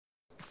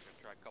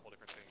try a couple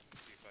different things to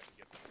see if I can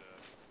get them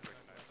to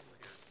recognize we're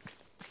here.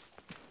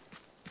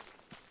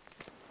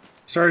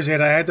 Sorry,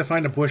 Zed, I had to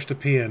find a bush to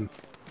pee in.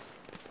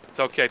 It's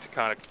okay,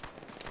 Taconic.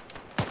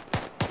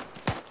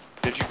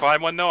 Did you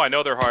find one though? I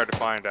know they're hard to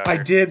find out I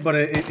here. did, but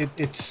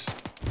it's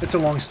a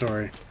long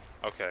story.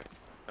 Okay.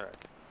 Alright.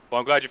 Well,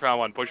 I'm glad you found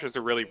one. Bushes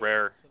are really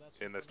rare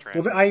in this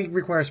terrain. Well, I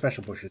require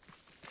special bushes.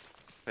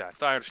 Yeah,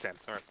 I understand.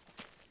 It's alright.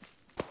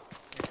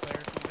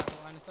 Players don't have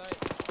a line of sight.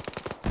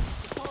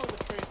 Just follow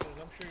the tracers,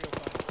 I'm sure you'll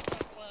find it.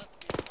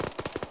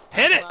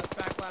 Hit it!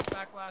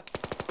 Back last.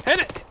 Hit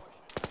it!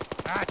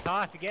 Ah,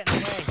 Todd, you're getting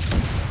in the way.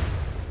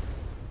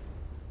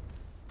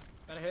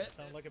 Got a hit?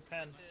 Sounds like a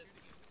pen.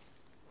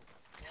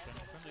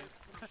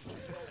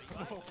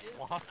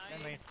 What?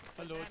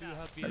 Hello, do you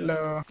have beer?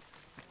 Hello.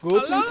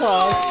 Guten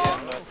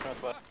Tag.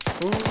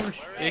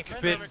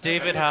 Ich bin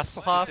David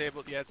Hasselhoff.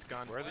 Disabled. Yeah, it's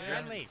gone. Where are the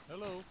friendlies?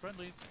 Hello,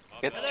 friendlies.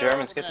 Get the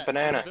Germans, get the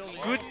banana.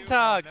 Guten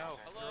Tag.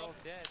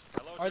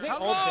 Are they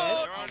all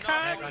dead?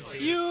 Can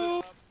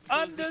you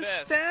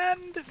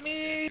understand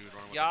me?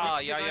 Yeah.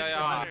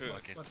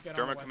 Let's get on German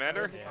the west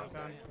commander?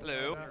 side.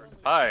 Hello.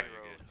 Hi.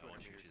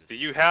 Do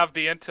you have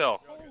the intel?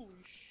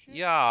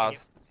 Ja.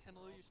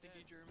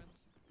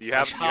 Do you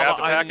have the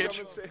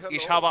package?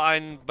 Ich habe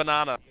ein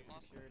Banana.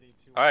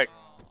 Alright.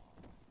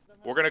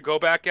 We're gonna go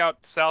back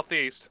out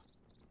southeast.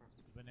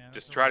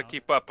 Just try to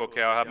keep up,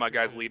 okay? I'll have my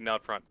guys leading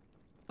out front.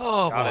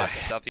 Oh boy.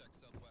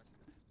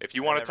 If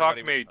you want to talk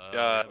to me,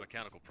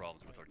 mechanical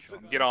problems with our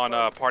chunk. get on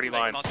party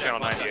lines, channel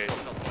 98.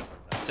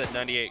 Said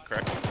 98,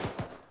 correct?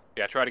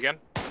 Yeah, try it again.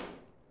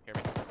 Hear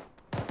me?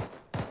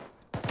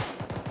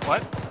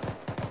 What?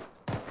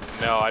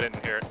 No, I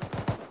didn't hear it.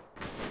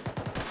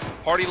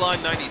 Party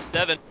line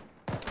 97.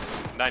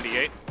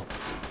 98?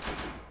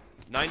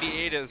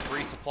 98 is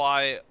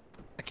resupply.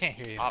 I can't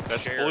hear you.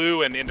 That's shared.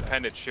 blue and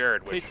independent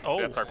shared, which It's-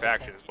 oh. that's our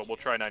factions, but we'll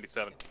try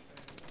 97.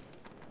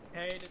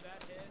 Hey, did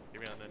that hit?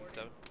 Hear me on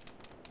 97.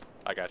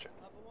 I got you.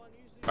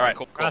 Alright,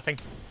 Cool. Nothing.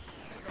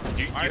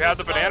 you have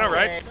the banana,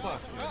 right?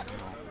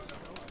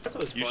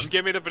 You should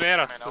give me the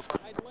banana.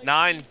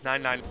 9.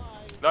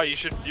 No, you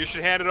should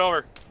hand it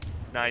over.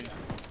 9.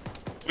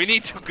 We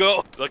need to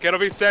go. Look, it'll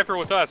be safer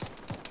with us.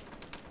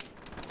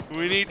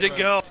 We need to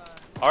go.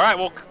 Alright,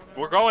 well,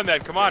 we're going then,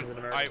 come on.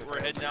 Alright,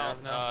 we're heading out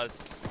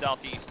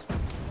southeast.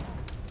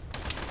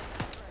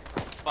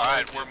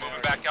 Alright, we're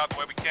moving back out the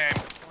way we came.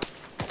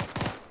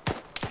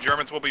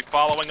 Germans will be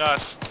following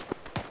us.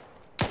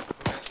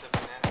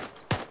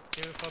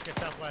 Focus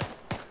southwest.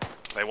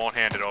 They won't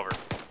hand it over.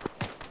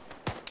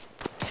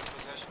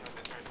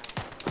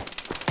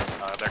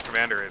 Their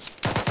commander is.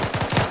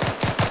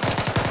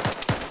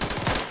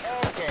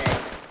 Okay.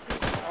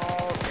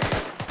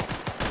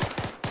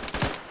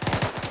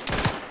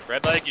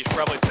 Red Lake, you should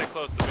probably stay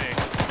close to me.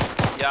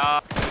 Yeah.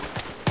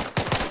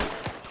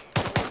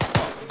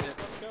 Let's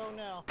go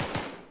now.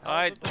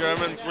 Alright,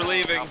 Germans, we're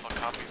leaving.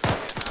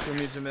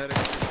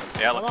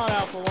 Yeah, Come on,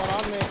 Alpha 1,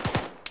 on me.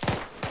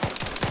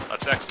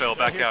 let's exfil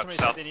back out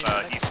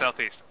east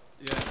southeast.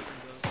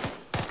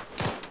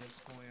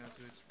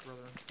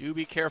 Do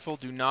be careful.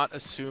 Do not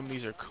assume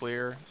these are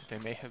clear. They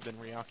may have been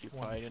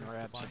reoccupied in our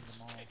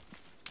absence.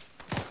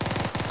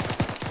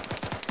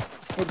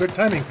 Oh, good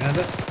timing,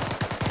 Panda.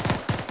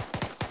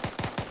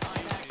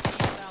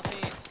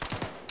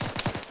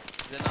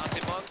 The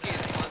Nazi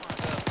monkeys want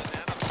the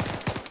banana.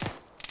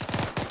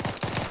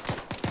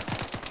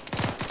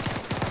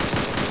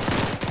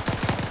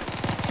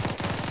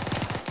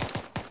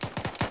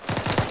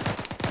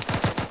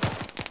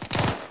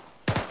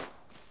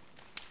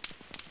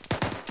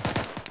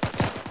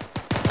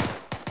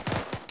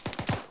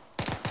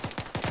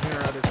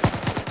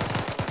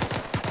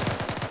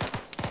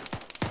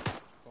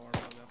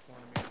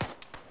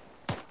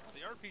 The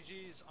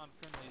RPGs on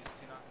friendlies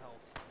do not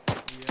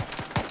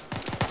help.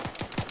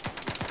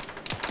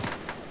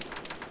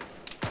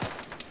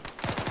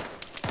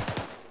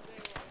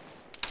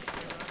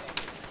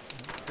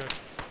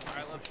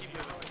 Alright, let's keep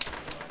moving.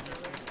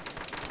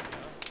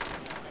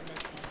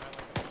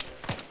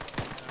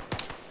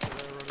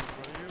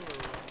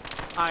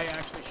 I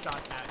actually shot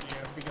at you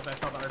because I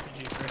saw the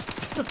RPG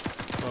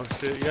first. Oh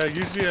shit, yeah,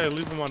 usually I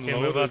leave them on Okay,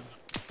 move low. up.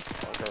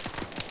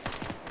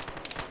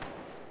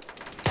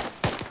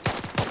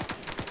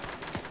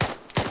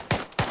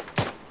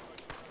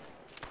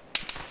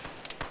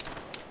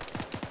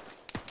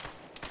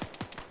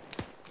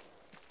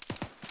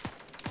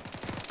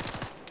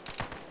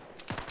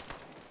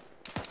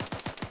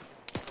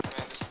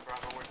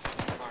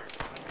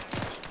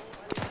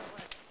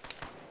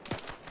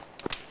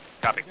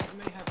 Copy.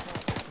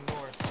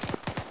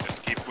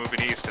 Just keep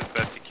moving east as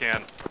best you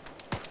can.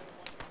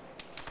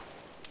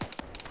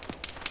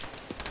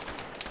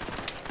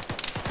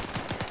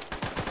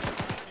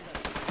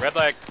 Red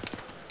Lake,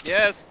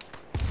 Yes.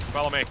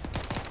 follow me. You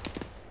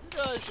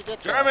guys should get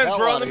the Germans, hell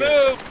we're on out the of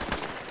here. move.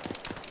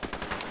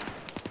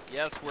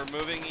 Yes, we're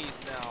moving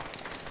east now.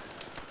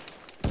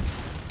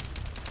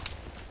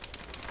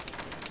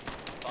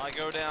 If I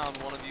go down,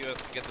 one of you has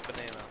to get the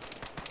banana.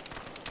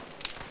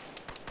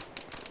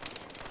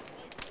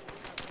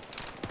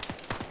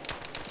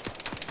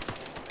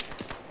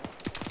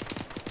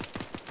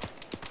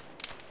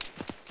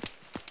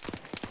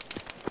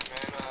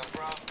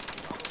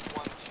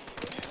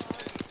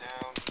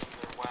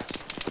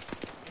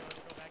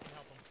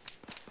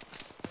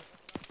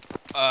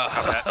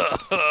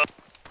 Alpha,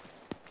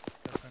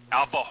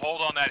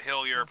 hold on that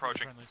hill you're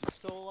approaching.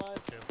 Still alive?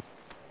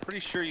 Pretty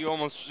sure you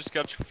almost just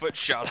got your foot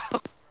shot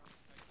off.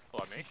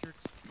 Hold on, me?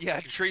 Yeah,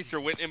 Tracer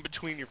went in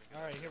between your...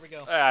 Alright, here we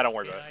go. Don't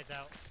worry about it.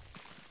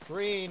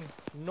 Green,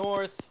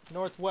 north,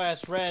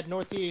 northwest, red,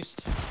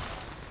 northeast.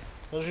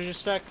 Those are your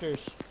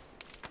sectors.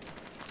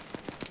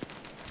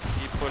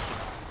 Keep pushing.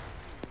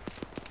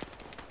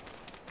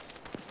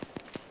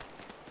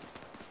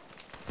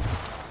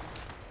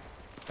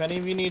 If any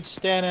of you need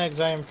Stan eggs,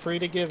 I am free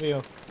to give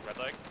you. Red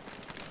leg?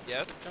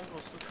 Yes?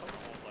 Jungle's so cold,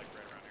 like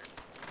right around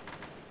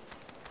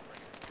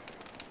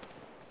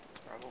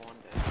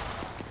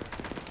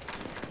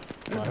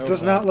here. It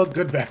does not look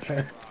good back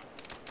there.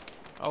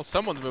 Oh,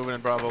 someone's moving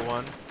in Bravo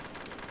 1.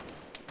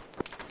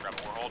 Bravo,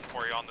 we're holding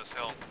for you on this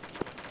hill.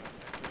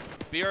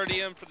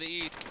 BRDM for the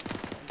east.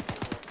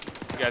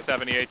 You guys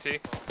have any AT? 9.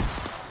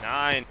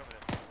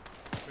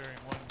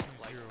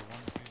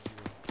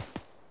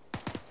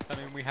 I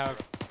mean, we have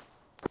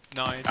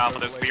 9. Alpha,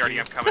 there's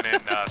BRDM coming in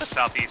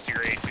southeast of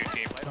your A2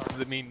 team. Does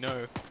it mean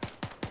no?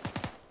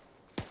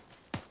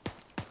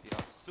 Yeah,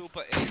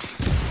 super AT.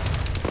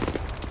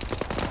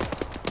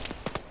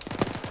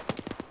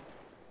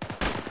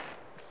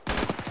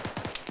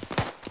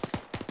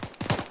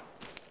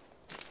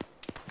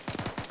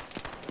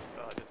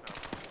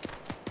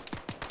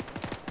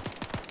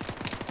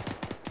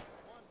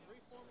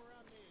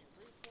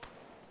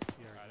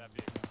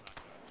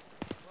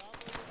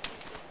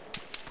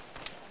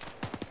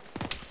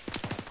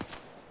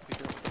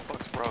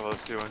 What's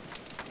Bravo's doing?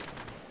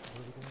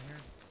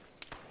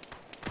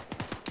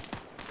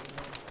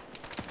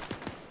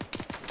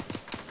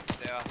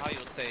 How you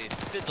say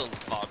fiddle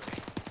fuck.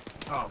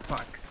 Oh,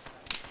 fuck.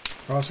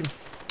 Crossing.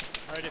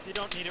 Alright, if you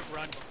don't need it,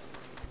 run.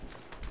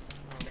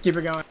 Let's keep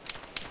it going.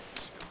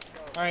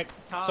 Alright,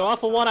 so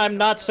Alpha 1, I'm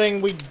not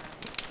saying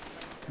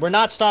we're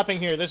not stopping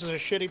here. This is a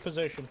shitty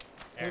position.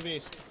 Move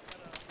east.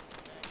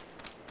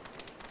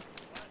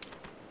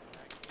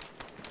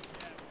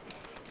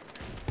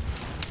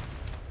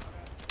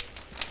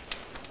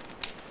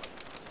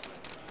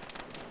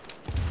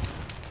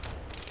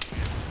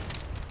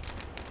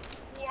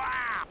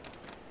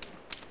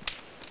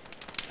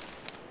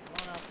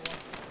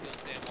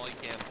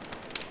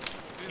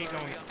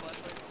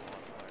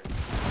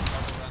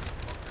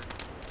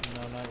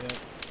 No, not yet.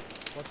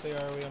 What's the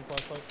ROE on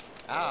flashlight?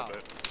 Ow.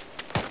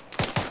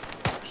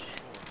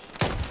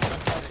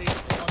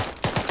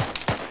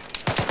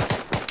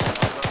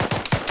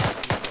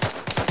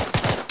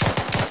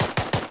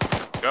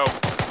 Go.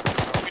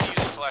 We can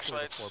use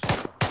flashlights.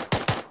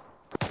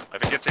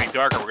 If it gets any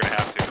darker, we're gonna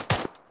have to.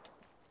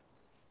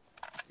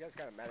 You guys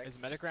got a medic? Is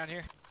medic around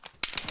here?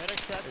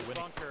 Medic's at the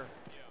bunker.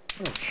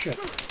 Oh shit.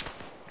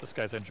 This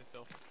guy's injured.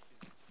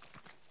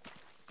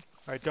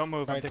 Alright, don't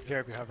move. I'll Right. take care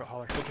of you. Have a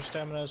holler. Get your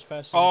stamina as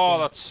fast as Oh, you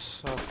can.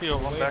 that's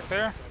field one back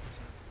there.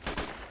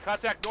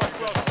 Contact north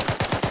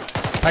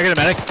close. I get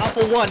a medic.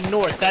 Alpha 1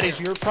 north, that is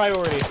your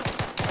priority.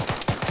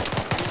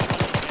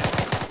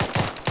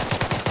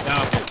 No,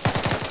 I'm good.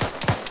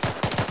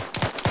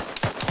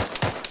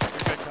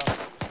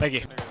 Thank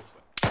you.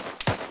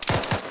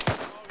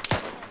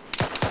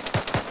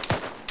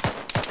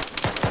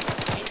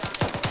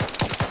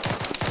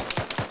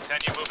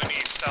 Continue moving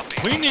east,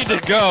 southeast. We need to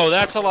go.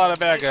 That's a lot of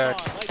bad guys.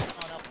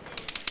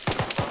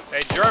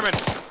 Hey,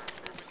 Germans.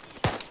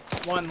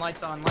 One,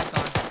 lights on, lights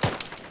on.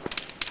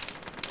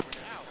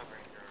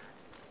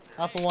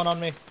 Alpha 1 on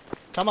me.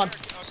 Come on,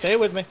 stay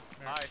with me.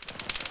 Hi.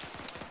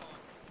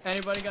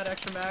 Anybody got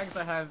extra mags?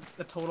 I have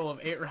a total of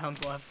 8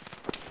 rounds left.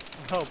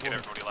 Oh, Get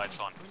everybody lights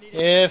on.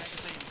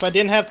 if I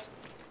didn't have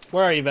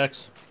where are you,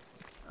 Vex?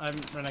 I'm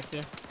right next to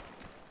you.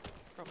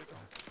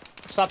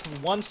 Stop for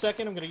 1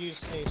 second, I'm gonna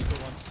use Ace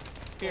for once.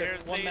 Here,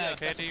 Here's one Zeta. mag,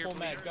 that's a full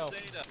mag, go.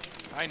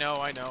 I know,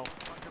 I know.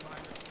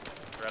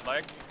 Red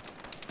leg.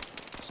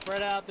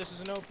 Spread out, this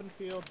is an open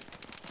field.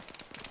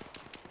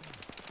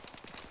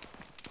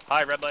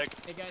 Hi, red leg.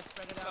 Hey guys,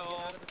 spread it out. Get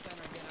out of the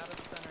center. Get out of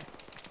the center.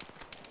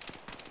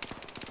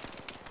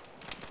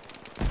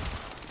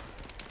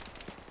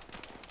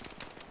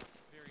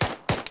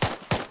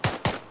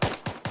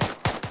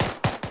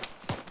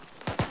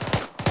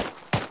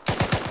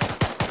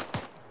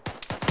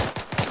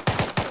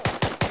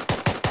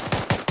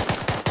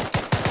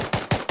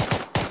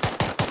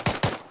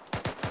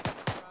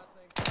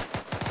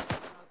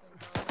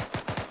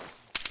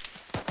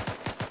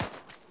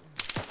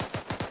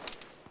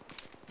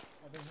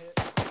 I've been hit.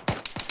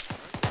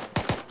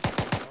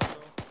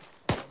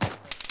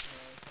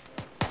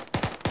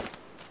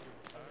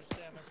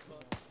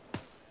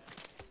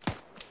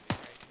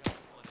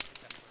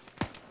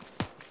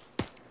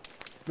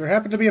 There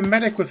happened to be a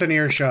medic within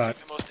earshot.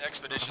 The most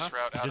expeditious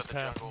route out of the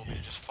jungle will be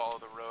to just follow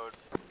the road.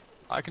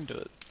 I can do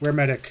it. Where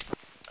medic?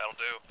 That'll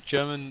do.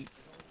 German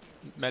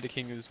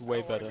medicing is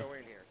way better.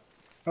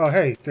 Oh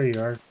hey, there you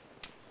are.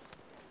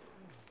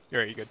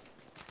 You're good.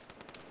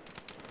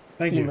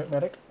 Thank you.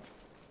 Medic.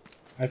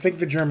 I think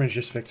the Germans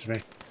just fixed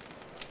me.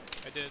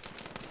 I did.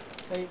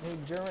 Hey,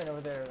 German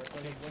over there.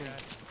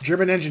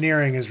 German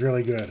engineering is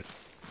really good.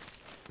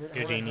 Do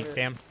you need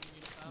Cam?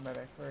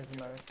 Medic, where's the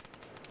medic?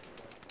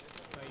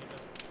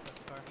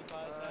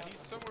 He's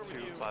somewhere with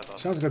you.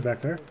 Sounds good back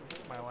there.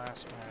 My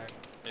last mag.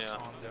 Yeah. That's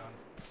all I'm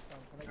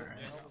doing.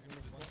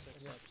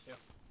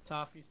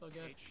 Toph, you still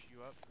good? H,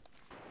 you up?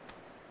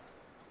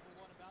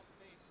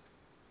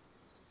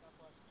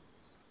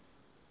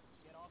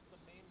 Get off the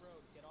main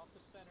road. Get off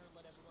the center.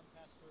 Let everyone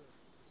pass through.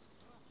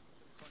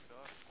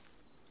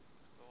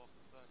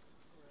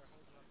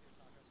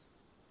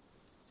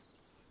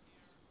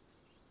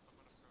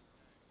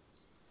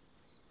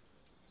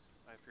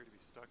 I appear to be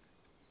stuck.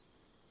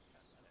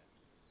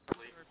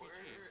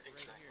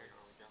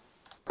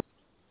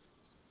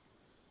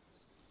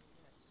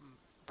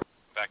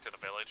 Back to the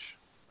village.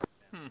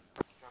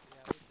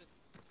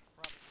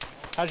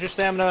 How's your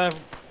stamina?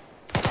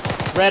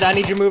 Red, I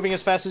need you moving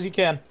as fast as you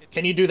can.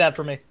 Can you do that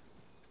for me?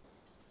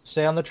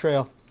 Stay on the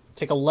trail.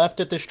 Take a left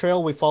at this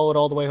trail. We follow it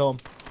all the way home.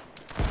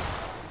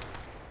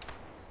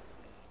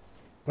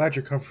 Glad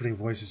your comforting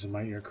voice is in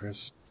my ear,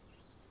 Chris.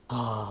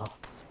 Ah.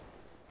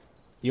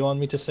 You want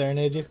me to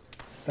serenade you?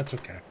 That's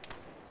okay.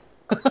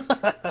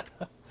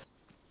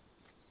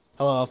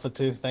 Hello, Alpha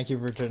 2. Thank you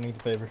for returning the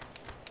favor.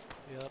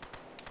 Yep.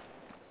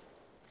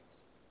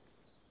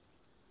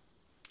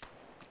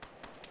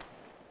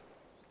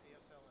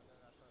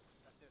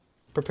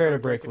 Prepare to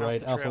break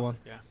right, Alpha trail. 1.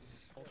 Yeah.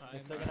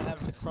 If they're gonna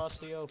have to cross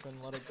the open,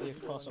 let it be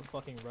across a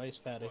fucking rice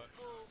paddy.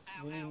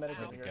 We need medic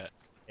over here.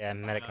 Yeah,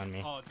 medic on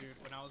me. Oh, dude,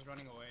 when I was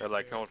running away, They're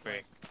like, come with me.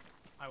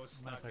 I was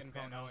stuck in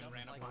Bono and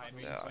ran up behind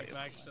me. Yeah, Like, yeah.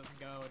 Max doesn't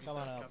go, and he Come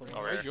on, starts Alpha. covering Oh,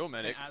 me. Where's your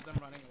medic? And as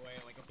I'm running away,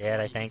 like a Yeah,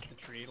 I flea think. hits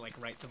the tree, like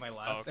right to my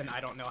left, Oh, okay. and I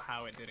don't know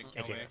how it didn't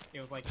kill Okay. me. It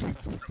was like from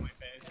my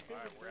face.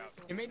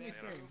 It made me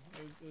scream.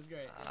 It was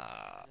great.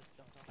 I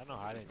don't know.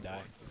 I didn't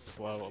die.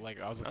 Slow. Like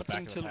I was at the Not back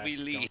of the until pack. we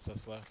leave. Going so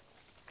slow.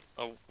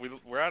 Oh,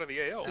 we're out of the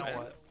AO. Did, man.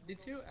 you,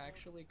 did you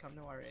actually come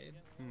to our aid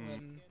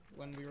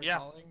when we were Yeah.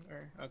 calling?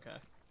 Or okay.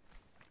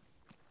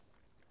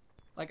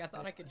 Like I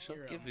thought I could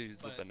hear him,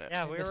 but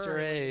Yeah, we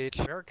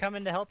were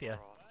coming to help you.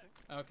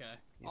 okay.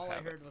 All I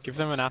heard was Give a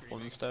them bunch an of apple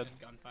screaming instead. and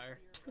gunfire.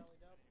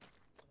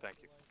 Thank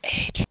you.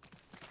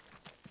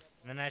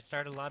 And then I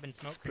started lobbing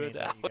smoke Good grenades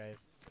at you guys.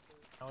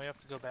 Now we have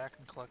to go back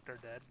and collect our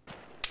dead.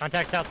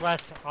 Contact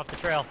southwest, off the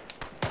trail.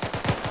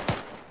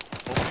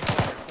 Opening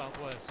fire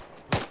southwest.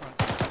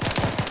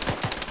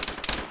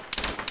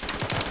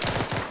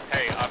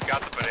 Hey, I've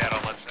got the banana.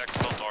 Let's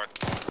exfil north.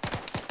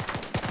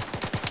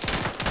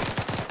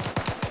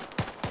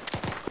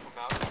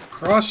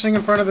 Crossing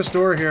in front of this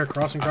door here.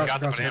 Crossing, I've crossing, got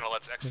the crossing. banana.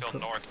 Let's exfil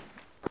north.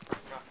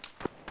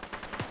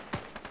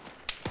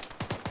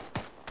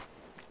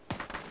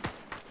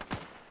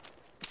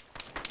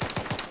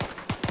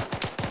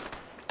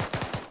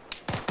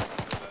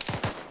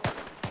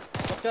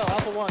 Let's go,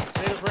 Alpha 1.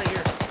 Zeta's right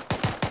here.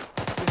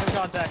 He's in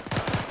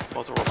contact.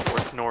 Multiple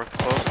reports north,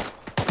 close.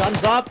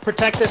 Guns up.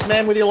 Protect this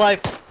man with your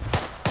life.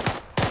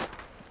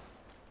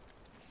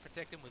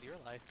 Protect him with your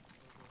life.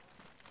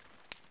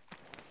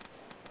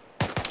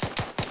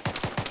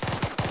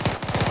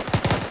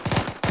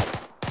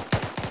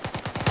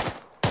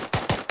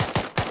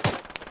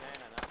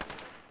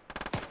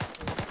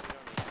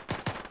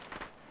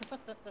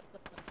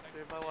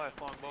 Save my life,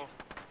 longbow.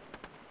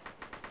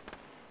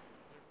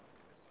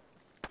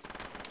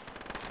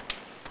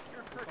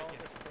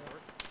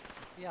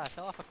 Yeah, I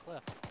fell off a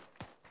cliff.